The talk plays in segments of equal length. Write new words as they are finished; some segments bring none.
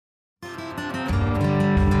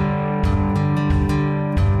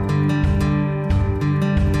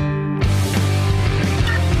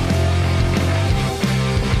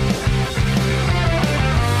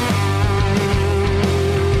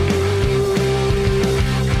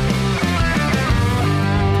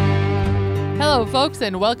folks,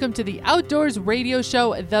 and welcome to the outdoors radio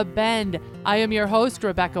show, The Bend. I am your host,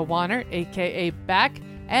 Rebecca Wanner, aka Beck.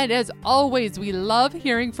 And as always, we love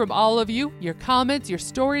hearing from all of you, your comments, your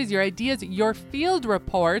stories, your ideas, your field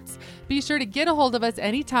reports. Be sure to get a hold of us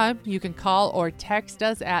anytime. You can call or text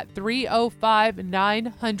us at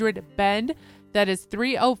 305-900-BEND. That is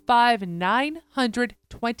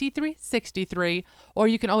 305-900-2363. Or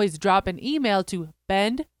you can always drop an email to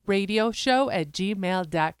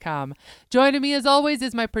bendradioshow@gmail.com. Joining me as always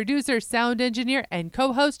is my producer, sound engineer, and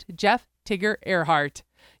co-host, Jeff Tigger Erhardt.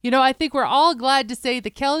 You know, I think we're all glad to say the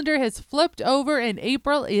calendar has flipped over and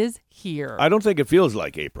April is here. I don't think it feels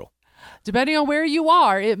like April. Depending on where you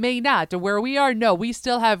are, it may not. Where we are, no, we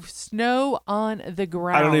still have snow on the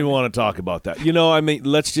ground. I don't even want to talk about that. You know, I mean,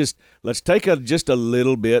 let's take just a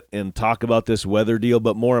little bit and talk about this weather deal,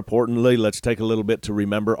 but more importantly, let's take a little bit to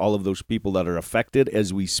remember all of those people that are affected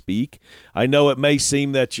as we speak. I know it may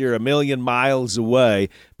seem that you're a million miles away,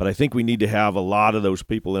 but I think we need to have a lot of those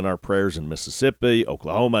people in our prayers in Mississippi,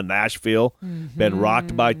 Oklahoma, Nashville, been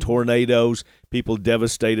rocked by tornadoes, people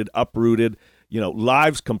devastated, uprooted. You know,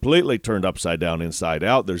 lives completely turned upside down, inside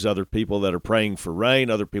out. There's other people that are praying for rain,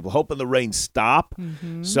 other people hoping the rain stop.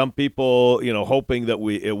 Some people, you know, hoping that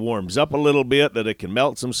it warms up a little bit, that it can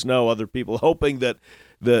melt some snow. Other people hoping that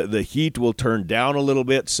the heat will turn down a little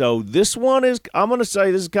bit. So this one is, I'm going to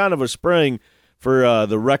say this is kind of a spring for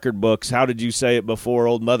the record books. How did you say it before?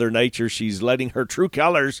 Old Mother Nature, she's letting her true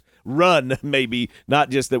colors run, maybe. Not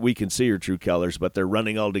just that we can see her true colors, but they're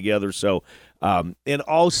running all together. So in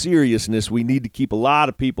all seriousness, we need to keep a lot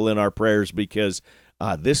of people in our prayers because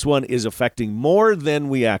this one is affecting more than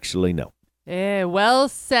we actually know. Well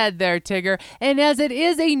said there, Tigger. And as it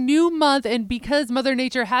is a new month, and because Mother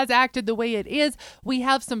Nature has acted the way it is, we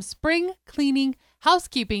have some spring cleaning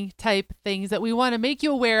housekeeping type things that we want to make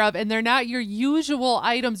you aware of, and they're not your usual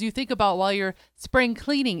items you think about while you're spring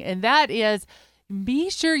cleaning. And that is, be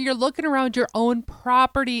sure you're looking around your own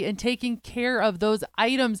property and taking care of those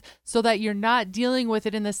items so that you're not dealing with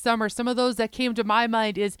it in the summer. Some of those that came to my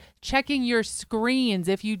mind is checking your screens.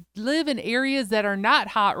 If you live in areas that are not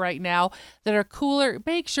hot right now, that are cooler,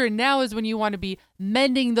 make sure now is when you want to be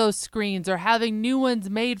mending those screens or having new ones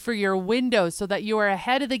made for your windows so that you are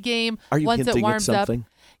ahead of the game once it warms up.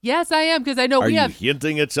 Yes, I am, because I know we have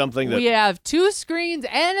hinting at something. We have two screens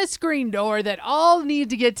and a screen door that all need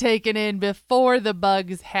to get taken in before the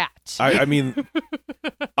bugs hatch. I mean,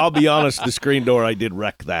 I'll be honest, the screen door, I did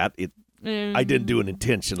wreck that. I didn't do it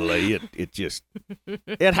intentionally.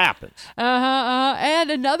 It happens. And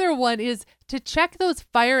another one is to check those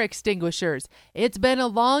fire extinguishers. It's been a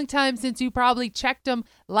long time since you probably checked them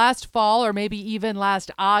last fall or maybe even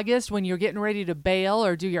last August when you're getting ready to bale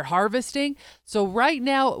or do your harvesting. So right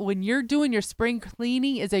now, when you're doing your spring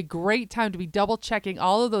cleaning, is a great time to be double checking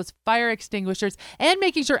all of those fire extinguishers and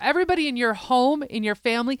making sure everybody in your home, in your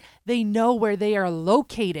family, they know where they are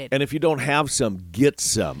located. And if you don't have some, get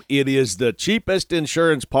some. It is the cheapest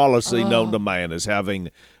insurance policy known to man, is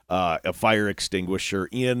having a fire extinguisher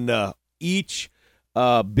in each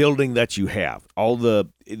building that you have.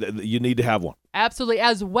 You need to have one. Absolutely,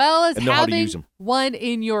 as well as having one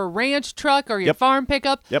in your ranch truck or your farm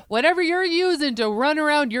pickup. Whatever you're using to run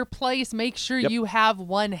around your place, make sure you have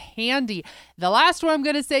one handy. The last one I'm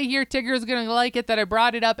going to say here, Tigger is going to like it that I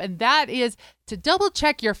brought it up, and that is to double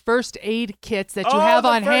check your first aid kits that you have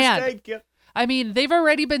on hand. First aid kit. I mean, they've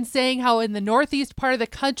already been saying how in the northeast part of the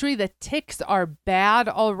country, the ticks are bad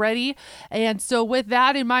already. And so with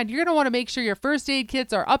that in mind, you're going to want to make sure your first aid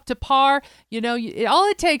kits are up to par. You know, all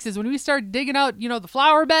it takes is when we start digging out, the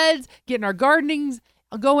flower beds, getting our gardenings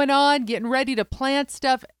going on, getting ready to plant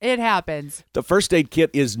stuff, it happens. The first aid kit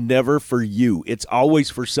is never for you. It's always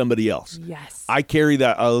for somebody else. Yes. I carry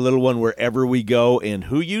a little one wherever we go, and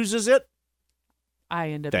who uses it?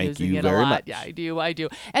 I end up using it a lot. Much. Yeah, I do.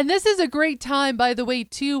 And this is a great time, by the way,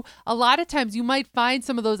 too. A lot of times you might find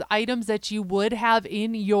some of those items that you would have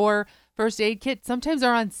in your first aid kit sometimes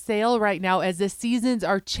are on sale right now as the seasons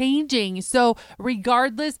are changing. So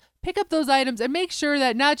regardless, pick up those items and make sure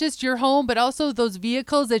that not just your home, but also those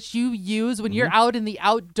vehicles that you use when you're out in the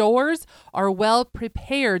outdoors are well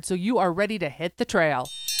prepared so you are ready to hit the trail.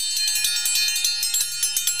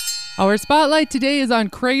 Our spotlight today is on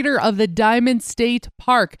Crater of the Diamond State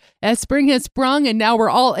Park. As spring has sprung and now we're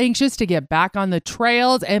all anxious to get back on the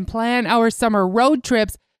trails and plan our summer road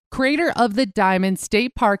trips, Crater of the Diamond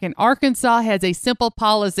State Park in Arkansas has a simple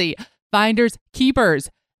policy: finders, keepers.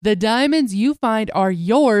 The diamonds you find are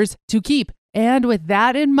yours to keep. And with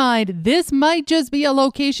that in mind, this might just be a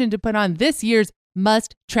location to put on this year's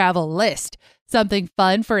must-travel list. Something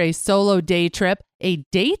fun for a solo day trip, a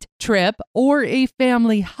date trip, or a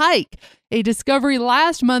family hike. A discovery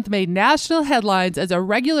last month made national headlines as a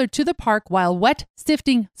regular to the park while wet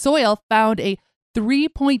sifting soil found a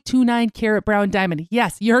 3.29 carat brown diamond.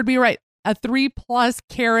 Yes, you heard me right. A 3+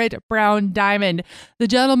 carat brown diamond. The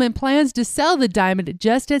gentleman plans to sell the diamond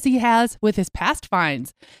just as he has with his past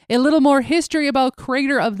finds. A little more history about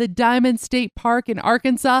Crater of the Diamond State Park in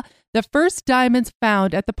Arkansas. The first diamonds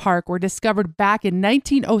found at the park were discovered back in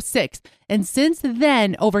 1906, and since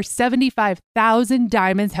then, over 75,000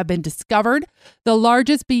 diamonds have been discovered, the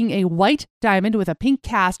largest being a white diamond with a pink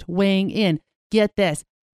cast weighing in, get this,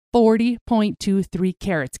 40.23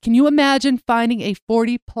 carats. Can you imagine finding a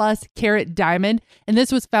 40+ carat diamond? And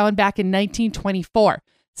this was found back in 1924.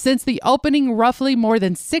 Since the opening, roughly more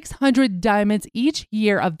than 600 diamonds each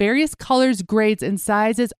year of various colors, grades, and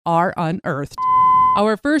sizes are unearthed.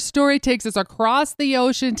 Our first story takes us across the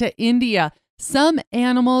ocean to India. Some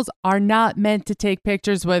animals are not meant to take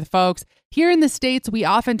pictures with, folks. Here in the States, we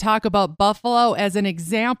often talk about buffalo as an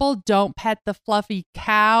example. Don't pet the fluffy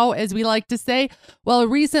cow, as we like to say. Well,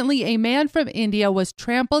 recently, a man from India was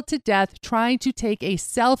trampled to death trying to take a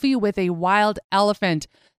selfie with a wild elephant.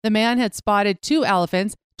 The man had spotted 2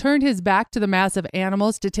 elephants, turned his back to the mass of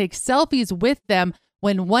animals to take selfies with them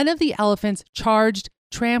when one of the elephants charged,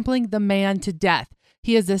 trampling the man to death.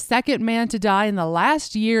 He is the second man to die in the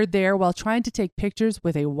last year there while trying to take pictures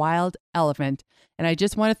with a wild elephant. And I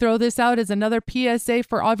just want to throw this out as another PSA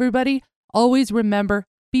for everybody. Always remember,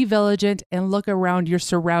 be vigilant and look around your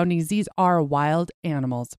surroundings. These are wild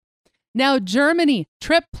animals. Now, Germany,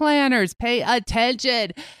 trip planners, pay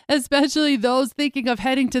attention, especially those thinking of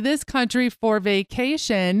heading to this country for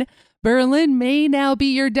vacation. Berlin may now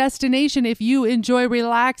be your destination if you enjoy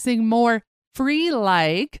relaxing more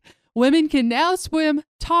free-like. Women can now swim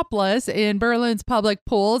topless in Berlin's public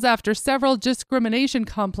pools after several discrimination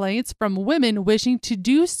complaints from women wishing to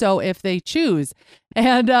do so if they choose.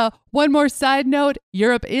 And one more side note,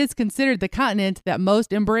 Europe is considered the continent that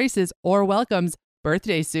most embraces or welcomes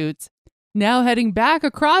birthday suits. Now heading back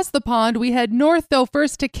across the pond, we head north though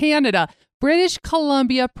first to Canada. British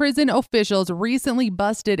Columbia prison officials recently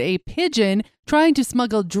busted a pigeon trying to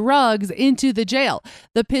smuggle drugs into the jail.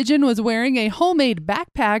 The pigeon was wearing a homemade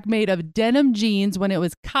backpack made of denim jeans when it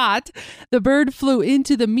was caught. The bird flew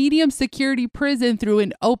into the medium security prison through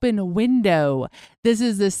an open window. This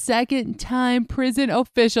is the second time prison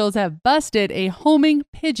officials have busted a homing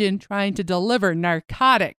pigeon trying to deliver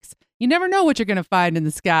narcotics. You never know what you're going to find in the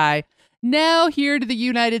sky. Now here to the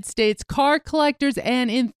United States, car collectors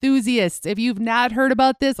and enthusiasts. If you've not heard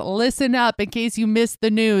about this, listen up in case you missed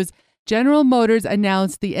the news. General Motors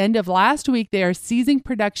announced the end of last week they are ceasing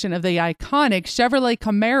production of the iconic Chevrolet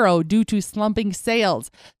Camaro due to slumping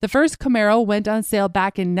sales. The first Camaro went on sale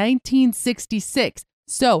back in 1966.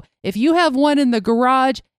 So if you have one in the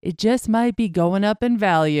garage, it just might be going up in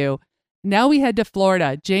value. Now we head to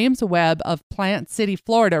Florida. James Webb of Plant City,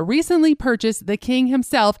 Florida, recently purchased the king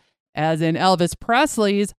himself, as in Elvis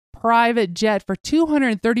Presley's private jet for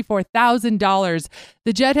 $234,000.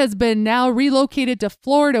 The jet has been now relocated to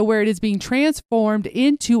Florida where it is being transformed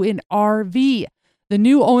into an RV. The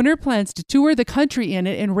new owner plans to tour the country in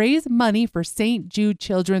it and raise money for St. Jude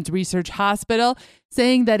Children's Research Hospital,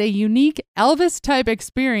 saying that a unique Elvis-type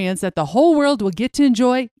experience that the whole world will get to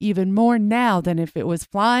enjoy even more now than if it was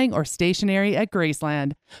flying or stationary at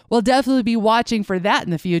Graceland. We'll definitely be watching for that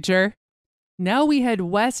in the future. Now we head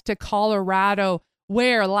west to Colorado,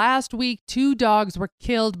 where last week 2 dogs were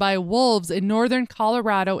killed by wolves in northern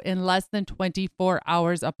Colorado in less than 24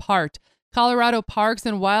 hours apart. Colorado Parks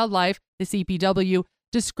and Wildlife, the CPW,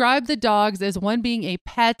 described the dogs as one being a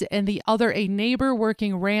pet and the other a neighbor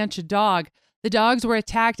working ranch dog. The dogs were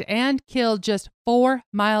attacked and killed just 4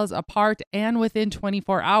 miles apart and within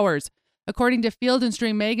 24 hours. According to Field and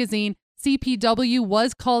Stream magazine, CPW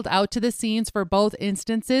was called out to the scenes for both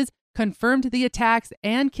instances, confirmed the attacks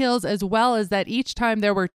and kills, as well as that each time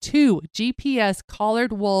there were 2 GPS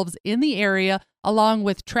collared wolves in the area, along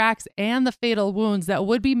with tracks and the fatal wounds that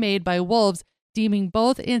would be made by wolves, deeming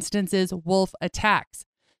both instances wolf attacks.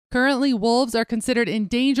 Currently, wolves are considered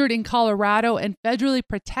endangered in Colorado and federally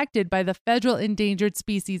protected by the Federal Endangered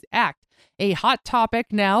Species Act. A hot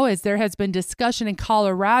topic now, as there has been discussion in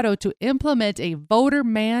Colorado to implement a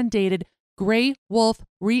voter-mandated gray wolf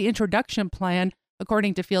reintroduction plan,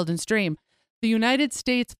 according to Field and Stream. The United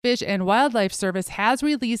States Fish and Wildlife Service has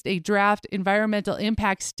released a draft environmental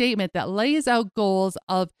impact statement that lays out goals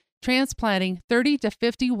of transplanting 30 to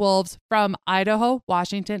 50 wolves from Idaho,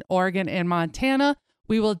 Washington, Oregon, and Montana.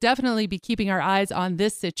 We will definitely be keeping our eyes on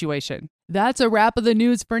this situation. That's a wrap of the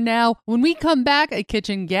news for now. When we come back, a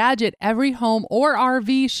kitchen gadget every home or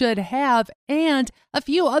RV should have, and a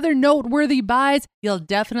few other noteworthy buys you'll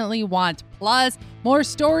definitely want. Plus, more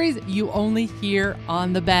stories you only hear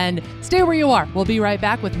on The Bend. Stay where you are. We'll be right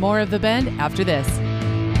back with more of The Bend after this.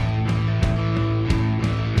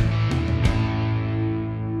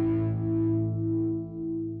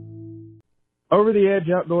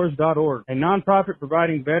 OverTheEdgeOutdoors.org, a nonprofit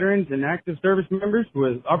providing veterans and active service members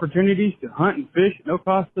with opportunities to hunt and fish at no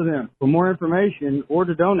cost to them. For more information or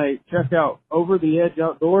to donate, check out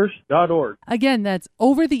OverTheEdgeOutdoors.org. Again, that's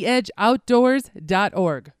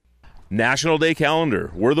OverTheEdgeOutdoors.org. National Day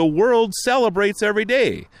Calendar, where the world celebrates every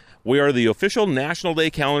day. We are the official National Day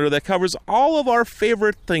Calendar that covers all of our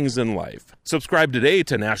favorite things in life. Subscribe today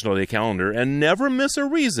to National Day Calendar and never miss a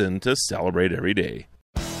reason to celebrate every day.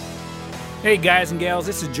 Hey guys and gals,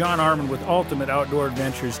 this is John Arman with Ultimate Outdoor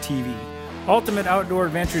Adventures TV. Ultimate Outdoor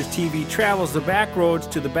Adventures TV travels the back roads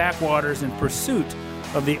to the backwaters in pursuit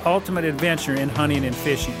of the ultimate adventure in hunting and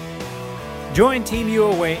fishing. Join Team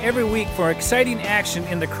UOA every week for exciting action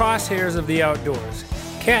in the crosshairs of the outdoors.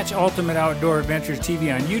 Catch Ultimate Outdoor Adventures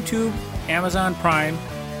TV on YouTube, Amazon Prime,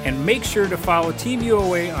 and make sure to follow Team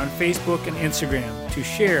UOA on Facebook and Instagram to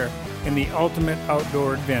share in the ultimate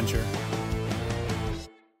outdoor adventure.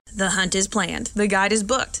 The hunt is planned, the guide is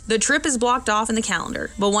booked, the trip is blocked off in the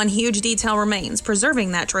calendar, but one huge detail remains,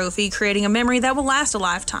 preserving that trophy, creating a memory that will last a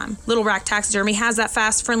lifetime. Little Rack Taxidermy has that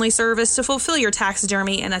fast, friendly service to fulfill your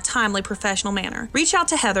taxidermy in a timely, professional manner. Reach out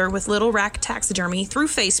to Heather with Little Rack Taxidermy through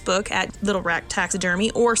Facebook at Little Rack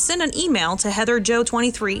Taxidermy or send an email to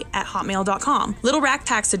heatherjoe23@hotmail.com. Little Rack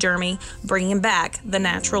Taxidermy, bringing back the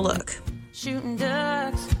natural look. Shooting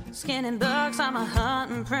ducks, skinning bucks, I'm a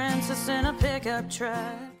hunting princess in a pickup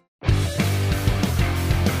truck.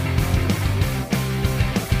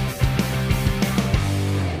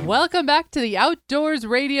 Welcome back to the Outdoors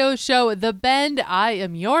Radio Show, The Bend. I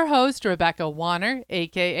am your host, Rebecca Wanner,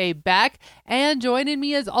 a.k.a. Beck, and joining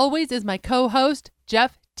me as always is my co-host,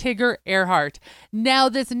 Jeff Tigger Erhardt. Now,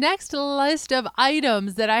 this next list of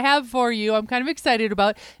items that I have for you, I'm kind of excited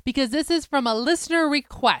about because this is from a listener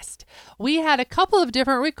request. We had a couple of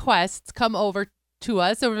different requests come over to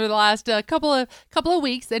us over the last couple of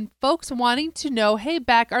weeks, and folks wanting to know, hey,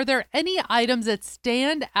 Beck, are there any items that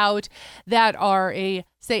stand out that are a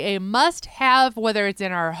must-have, whether it's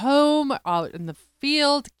in our home, out in the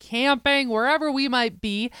field, camping, wherever we might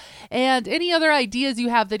be, and any other ideas you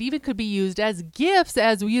have that even could be used as gifts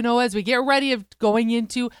as we get ready of going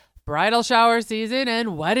into bridal shower season,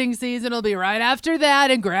 and wedding season will be right after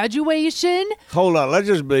that, and graduation. Hold on, let's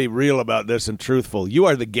just be real about this and truthful. You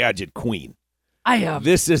are the gadget queen. I am.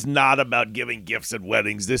 This is not about giving gifts at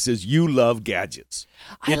weddings. This is you love gadgets.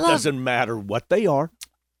 It doesn't matter what they are.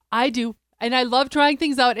 I do. And I love trying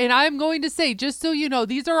things out. And I'm going to say, just so you know,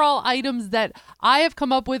 these are all items that I have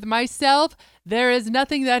come up with myself. There is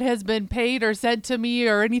nothing that has been paid or sent to me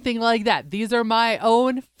or anything like that. These are my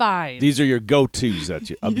own finds. These are your go-tos,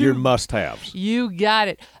 your must-haves. You got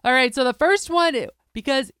it. All right. So the first one,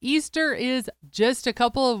 because Easter is just a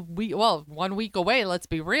couple of weeks, 1 week away. Let's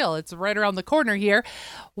be real. It's right around the corner here.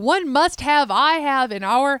 One must-have I have in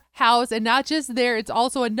our house, and not just there, it's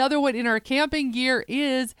also another one in our camping gear,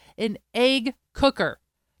 is an egg cooker.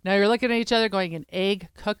 Now you're looking at each other going, an egg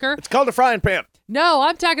cooker? It's called a frying pan. No,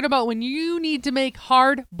 I'm talking about when you need to make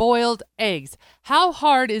hard-boiled eggs. How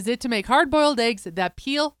hard is it to make hard-boiled eggs that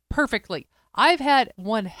peel perfectly? I've had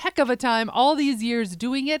one heck of a time all these years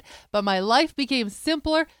doing it, but my life became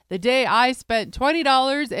simpler the day I spent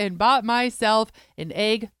 $20 and bought myself an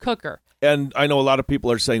egg cooker. And I know a lot of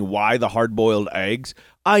people are saying, why the hard-boiled eggs?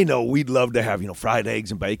 I know we'd love to have, fried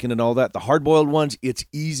eggs and bacon and all that. The hard-boiled ones, it's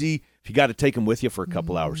easy. If you got to take them with you for a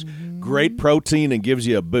couple hours. Great protein and gives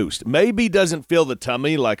you a boost. Maybe doesn't fill the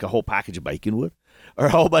tummy like a whole package of bacon would or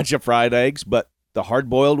a whole bunch of fried eggs, but the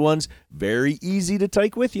hard-boiled ones, very easy to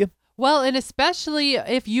take with you. Well, and especially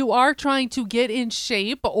if you are trying to get in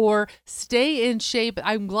shape or stay in shape,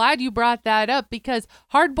 I'm glad you brought that up because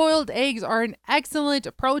hard-boiled eggs are an excellent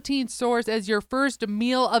protein source as your first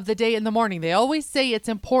meal of the day in the morning. They always say it's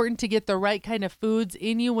important to get the right kind of foods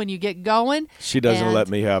in you when you get going. She doesn't let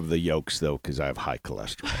me have the yolks, though, because I have high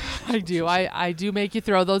cholesterol. I do. I do make you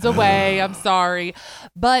throw those away. I'm sorry.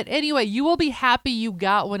 But anyway, you will be happy you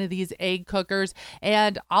got one of these egg cookers.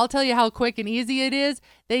 And I'll tell you how quick and easy it is.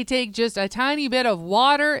 They take just a tiny bit of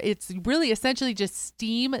water. It's really essentially just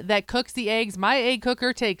steam that cooks the eggs. My egg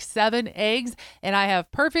cooker takes 7 eggs, and I have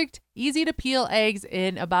perfect, easy to peel eggs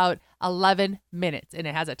in about 11 minutes. And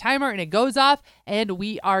it has a timer, and it goes off, and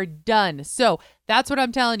we are done. So that's what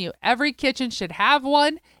I'm telling you. Every kitchen should have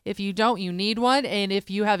one. If you don't, you need one. And if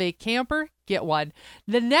you have a camper, get one.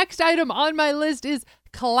 The next item on my list is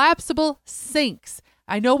collapsible sinks.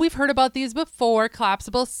 I know we've heard about these before.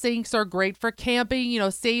 Collapsible sinks are great for camping,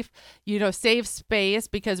 save space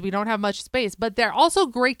because we don't have much space, but they're also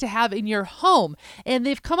great to have in your home. And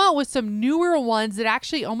they've come out with some newer ones that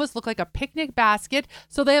actually almost look like a picnic basket.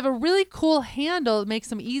 So they have a really cool handle. It makes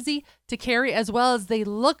them easy to carry, as well as they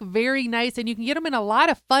look very nice, and you can get them in a lot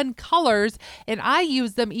of fun colors. And I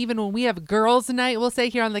use them even when we have girls' night, we'll say,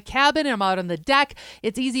 here on the cabin, and I'm out on the deck.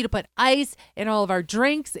 It's easy to put ice and all of our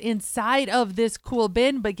drinks inside of this cool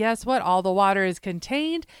bin, but guess what? All the water is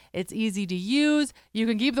contained. It's easy to use. You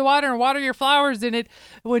can keep the water and water your flowers in it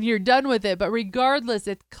when you're done with it, but regardless,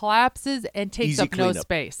 it collapses and takes up no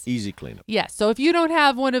space. Easy cleanup. Yes. So if you don't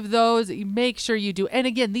have one of those, make sure you do. And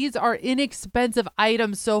again, these are inexpensive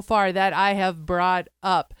items so far that I have brought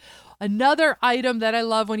up. Another item that I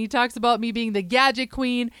love when he talks about me being the gadget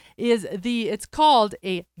queen is it's called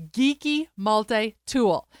a geeky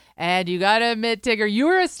multi-tool. And you got to admit, Tigger, you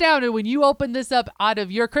were astounded when you opened this up out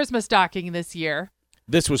of your Christmas stocking this year.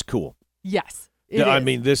 This was cool. Yes.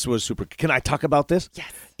 This was super. Can I talk about this?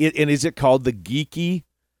 Yes. And is it called the geeky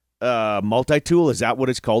multi-tool? Is that what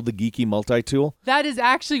it's called, the geeky multi-tool? That is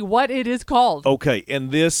actually what it is called. Okay,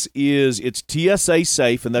 and it's TSA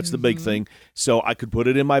safe, and that's the big thing. So I could put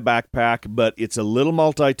it in my backpack, but it's a little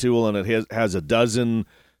multi-tool, and it has a dozen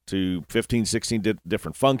to 15, 16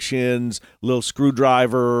 different functions, little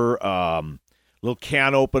screwdriver, little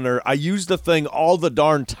can opener. I use the thing all the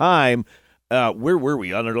darn time. Where were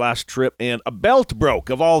we on our last trip? And a belt broke,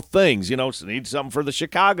 of all things. So need something for the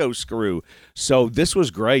Chicago screw. So this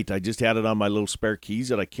was great. I just had it on my little spare keys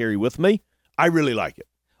that I carry with me. I really like it.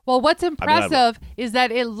 Well, what's impressive is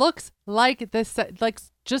that it looks like this,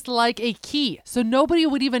 just like a key. So nobody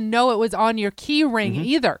would even know it was on your key ring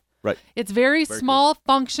either. Right. It's very small, cool,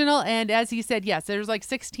 functional, and as he said, yes, there's like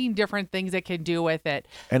 16 different things it can do with it.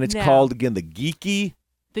 And it's called, again, the geeky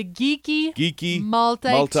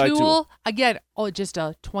multi-tool. Again, just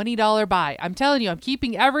a $20 buy. I'm telling you, I'm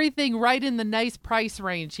keeping everything right in the nice price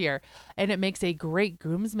range here. And it makes a great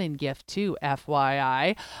groomsman gift too,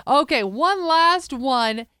 FYI. Okay, one last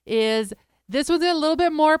one is, this was a little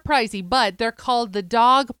bit more pricey, but they're called the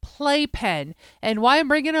dog playpen. And why I'm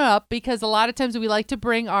bringing it up, because a lot of times we like to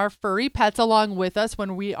bring our furry pets along with us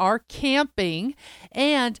when we are camping.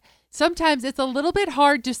 And sometimes it's a little bit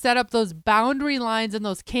hard to set up those boundary lines in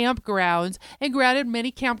those campgrounds. And granted,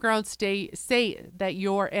 many campgrounds say that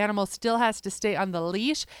your animal still has to stay on the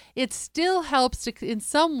leash. It still helps to, in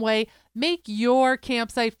some way, make your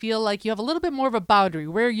campsite feel like you have a little bit more of a boundary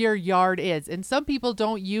where your yard is. And some people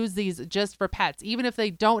don't use these just for pets. Even if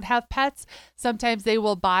they don't have pets, sometimes they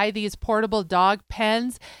will buy these portable dog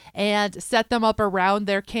pens and set them up around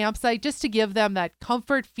their campsite just to give them that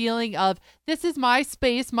comfort feeling of, this is my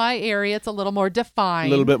space, my area. It's a little more defined. A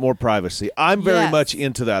little bit more privacy. I'm very much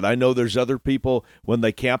into that. I know there's other people, when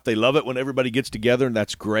they camp, they love it when everybody gets together, and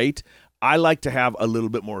that's great. I like to have a little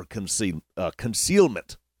bit more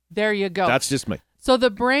concealment. There you go. That's just me. So the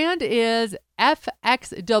brand is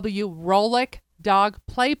FXW Rolick Dog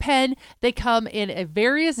Playpen. They come in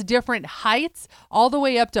various different heights, all the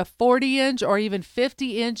way up to 40-inch or even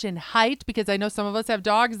 50-inch in height, because I know some of us have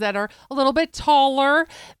dogs that are a little bit taller.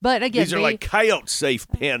 But again, these are like coyote-safe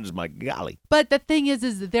pens, my golly. But the thing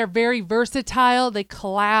is that they're very versatile. They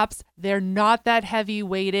collapse. They're not that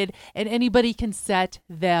heavy-weighted, and anybody can set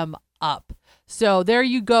them up. So there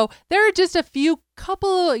you go. There are just a few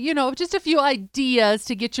ideas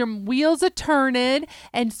to get your wheels a-turning,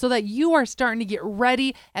 and so that you are starting to get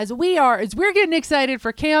ready as we're getting excited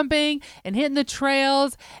for camping and hitting the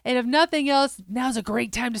trails. And if nothing else, now's a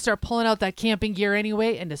great time to start pulling out that camping gear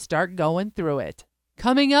anyway and to start going through it.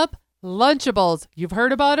 Coming up, Lunchables. You've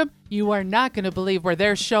heard about them? You are not going to believe where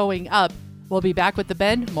they're showing up. We'll be back with The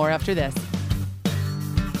Bend. More after this.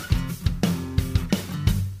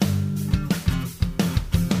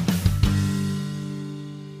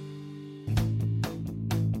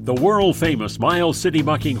 The world-famous Miles City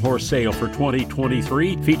Bucking Horse Sale for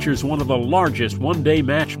 2023 features one of the largest one-day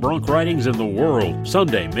match bronc ridings in the world.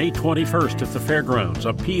 Sunday, May 21st at the Fairgrounds,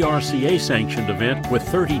 a PRCA-sanctioned event with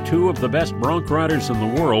 32 of the best bronc riders in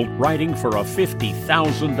the world riding for a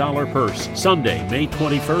 $50,000 purse. Sunday, May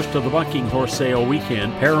 21st of the Bucking Horse Sale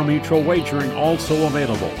weekend, pari-mutuel wagering also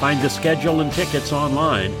available. Find the schedule and tickets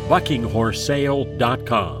online,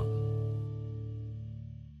 buckinghorsesale.com.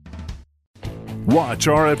 Watch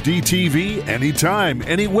RFD TV anytime,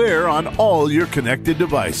 anywhere on all your connected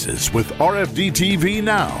devices with RFD TV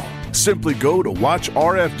Now. Simply go to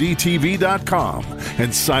watchrfdtv.com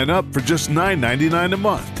and sign up for just $9.99 a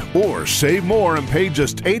month, or save more and pay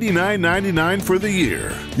just $89.99 for the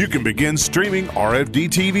year. You can begin streaming RFD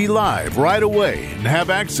TV live right away and have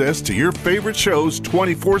access to your favorite shows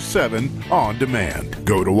 24/7 on demand.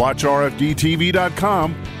 Go to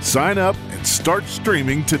watchrfdtv.com, sign up, and start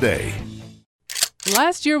streaming today.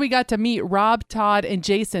 Last year, we got to meet Rob, Todd, and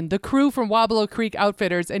Jason, the crew from Wabalo Creek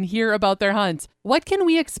Outfitters, and hear about their hunts. What can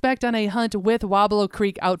we expect on a hunt with Wabalo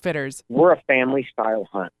Creek Outfitters? We're a family-style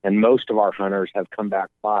hunt, and most of our hunters have come back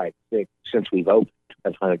 5, 6 since we've opened,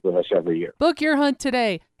 have hunted with us every year. Book your hunt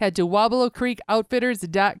today. Head to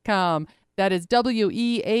WabalowCreekOutfitters.com. That is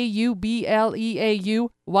WEAUBLEAU,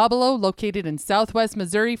 Wabalo, located in southwest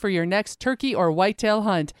Missouri, for your next turkey or whitetail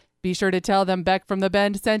hunt. Be sure to tell them Beck from The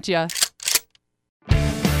Bend sent you.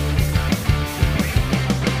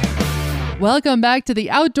 Welcome back to the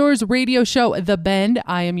Outdoors Radio Show, The Bend.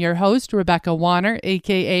 I am your host, Rebecca Wanner,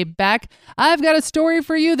 a.k.a. Beck. I've got a story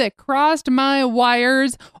for you that crossed my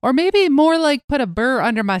wires, or maybe more like put a burr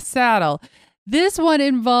under my saddle. This one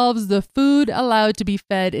involves the food allowed to be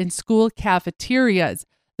fed in school cafeterias.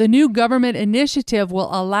 The new government initiative will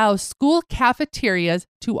allow school cafeterias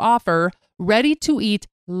to offer ready-to-eat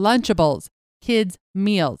Lunchables, kids'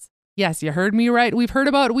 meals. Yes, you heard me right. We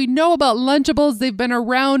know about Lunchables. They've been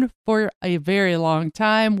around for a very long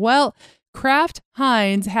time. Well, Kraft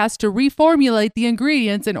Heinz has to reformulate the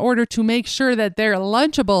ingredients in order to make sure that their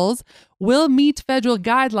Lunchables will meet federal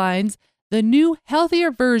guidelines. The new, healthier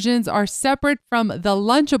versions are separate from the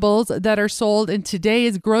Lunchables that are sold in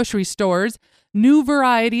today's grocery stores. New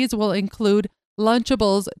varieties will include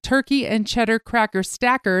Lunchables Turkey and Cheddar Cracker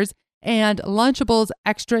Stackers and Lunchables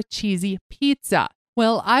Extra Cheesy Pizza.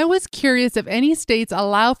 Well, I was curious if any states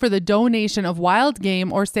allow for the donation of wild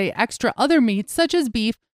game or, say, extra other meats, such as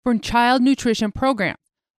beef, for child nutrition programs.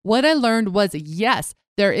 What I learned was yes,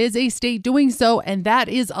 there is a state doing so, and that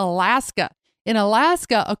is Alaska. In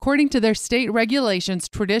Alaska, according to their state regulations,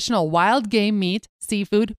 traditional wild game meat,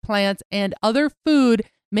 seafood, plants, and other food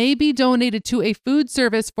may be donated to a food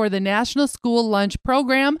service for the National School Lunch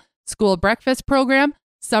Program, School Breakfast Program,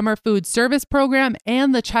 Summer Food Service Program,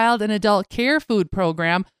 and the Child and Adult Care Food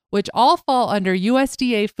Program, which all fall under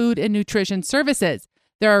USDA Food and Nutrition Services.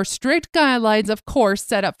 There are strict guidelines, of course,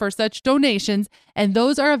 set up for such donations, and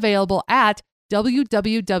those are available at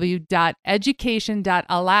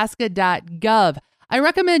www.education.alaska.gov. I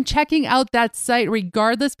recommend checking out that site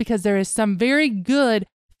regardless, because there is some very good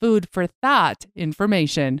food for thought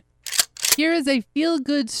information. Here is a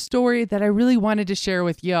feel-good story that I really wanted to share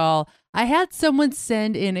with y'all. I had someone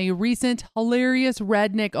send in a recent hilarious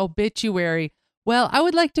redneck obituary. Well, I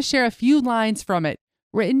would like to share a few lines from it.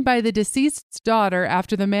 Written by the deceased's daughter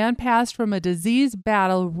after the man passed from a disease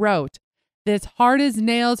battle, wrote, "This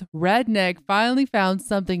hard-as-nails redneck finally found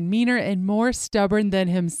something meaner and more stubborn than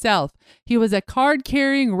himself. He was a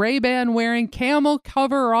card-carrying, Ray-Ban-wearing, camel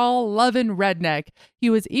coverall-loving redneck. He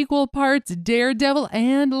was equal parts daredevil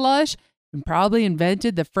and lush, and probably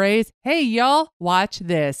invented the phrase, 'Hey, y'all, watch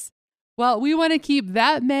this.'" Well, we want to keep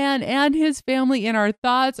that man and his family in our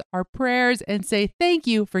thoughts, our prayers, and say thank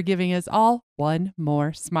you for giving us all one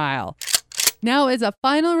more smile. Now, as a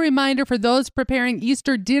final reminder for those preparing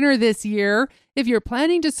Easter dinner this year, if you're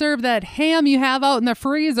planning to serve that ham you have out in the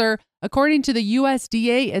freezer, according to the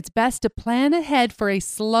USDA, it's best to plan ahead for a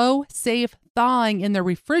slow, safe thawing in the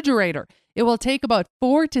refrigerator. It will take about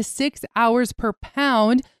 4 to 6 hours per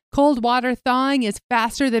pound. Cold water thawing is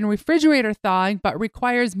faster than refrigerator thawing, but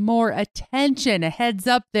requires more attention. A heads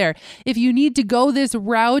up there. If you need to go this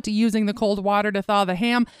route using the cold water to thaw the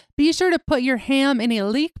ham, be sure to put your ham in a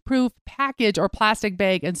leak-proof package or plastic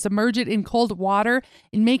bag and submerge it in cold water,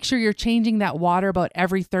 and make sure you're changing that water about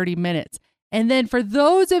every 30 minutes. And then for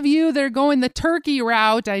those of you that are going the turkey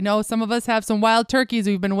route, I know some of us have some wild turkeys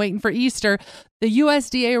we've been waiting for Easter. The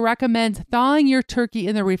USDA recommends thawing your turkey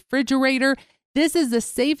in the refrigerator. This is the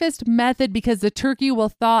safest method because the turkey will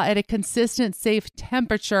thaw at a consistent, safe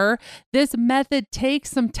temperature. This method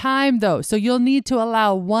takes some time, though, so you'll need to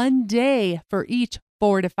allow 1 day for each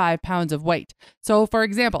 4 to 5 pounds of weight. So for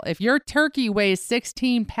example, if your turkey weighs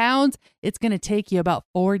 16 pounds, it's going to take you about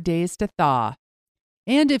 4 days to thaw.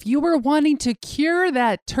 And if you were wanting to cure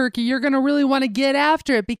that turkey, you're going to really want to get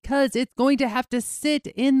after it because it's going to have to sit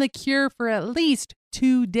in the cure for at least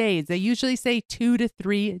 2 days. They usually say 2 to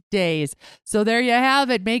 3 days. So there you have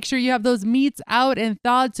it. Make sure you have those meats out and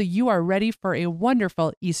thawed so you are ready for a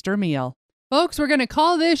wonderful Easter meal. Folks, we're going to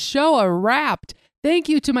call this show a wrap. Thank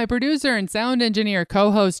you to my producer and sound engineer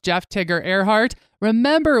co-host Jeff Tigger Erhardt.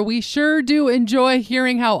 Remember, we sure do enjoy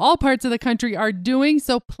hearing how all parts of the country are doing,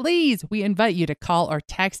 so please, we invite you to call or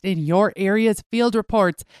text in your area's field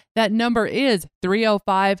reports. That number is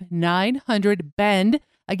 305-900-BEND.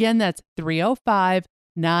 Again, that's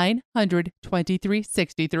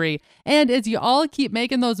 305-900-2363. And as you all keep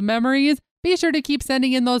making those memories, be sure to keep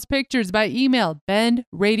sending in those pictures by email,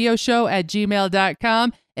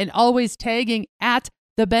 bendradioshow@gmail.com, and always tagging at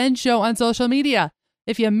The Ben Show on social media.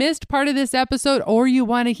 If you missed part of this episode or you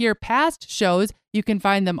want to hear past shows, you can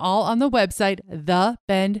find them all on the website,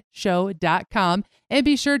 thebendshow.com, and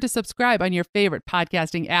be sure to subscribe on your favorite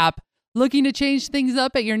podcasting app. Looking to change things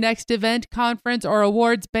up at your next event, conference, or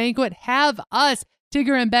awards banquet? Have us,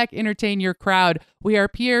 Tigger and Beck, entertain your crowd. We are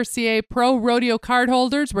PRCA Pro Rodeo card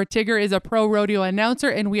holders, where Tigger is a pro rodeo announcer,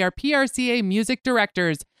 and we are PRCA music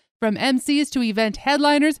directors. From MCs to event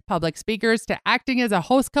headliners, public speakers, to acting as a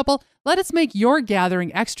host couple, let us make your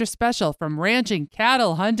gathering extra special. From ranching,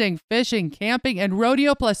 cattle, hunting, fishing, camping, and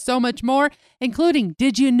rodeo, plus so much more, including,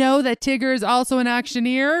 did you know that Tigger is also an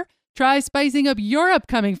auctioneer? Try spicing up your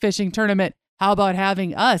upcoming fishing tournament. How about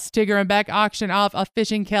having us, Tigger and Beck, auction off a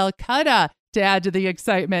fishing Calcutta to add to the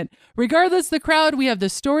excitement? Regardless the crowd, we have the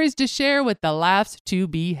stories to share with the laughs to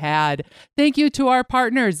be had. Thank you to our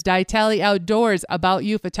partners, Ditali Outdoors, About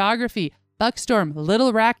You Photography, Buckstorm,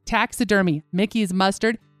 Little Rack Taxidermy, Mickey's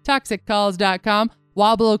Mustard, ToxicCalls.com,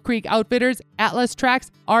 Wablo Creek Outfitters, Atlas Tracks,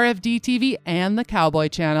 RFD TV, and the Cowboy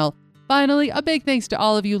Channel. Finally, a big thanks to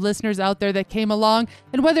all of you listeners out there that came along,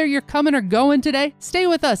 and whether you're coming or going today, stay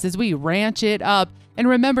with us as we ranch it up. And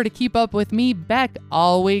remember to keep up with me, Beck,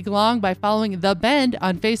 all week long by following The Bend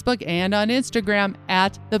on Facebook and on Instagram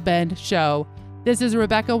at The Bend Show. This is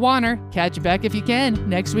Rebecca Wanner. Catch Beck if you can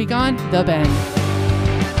next week on The Bend.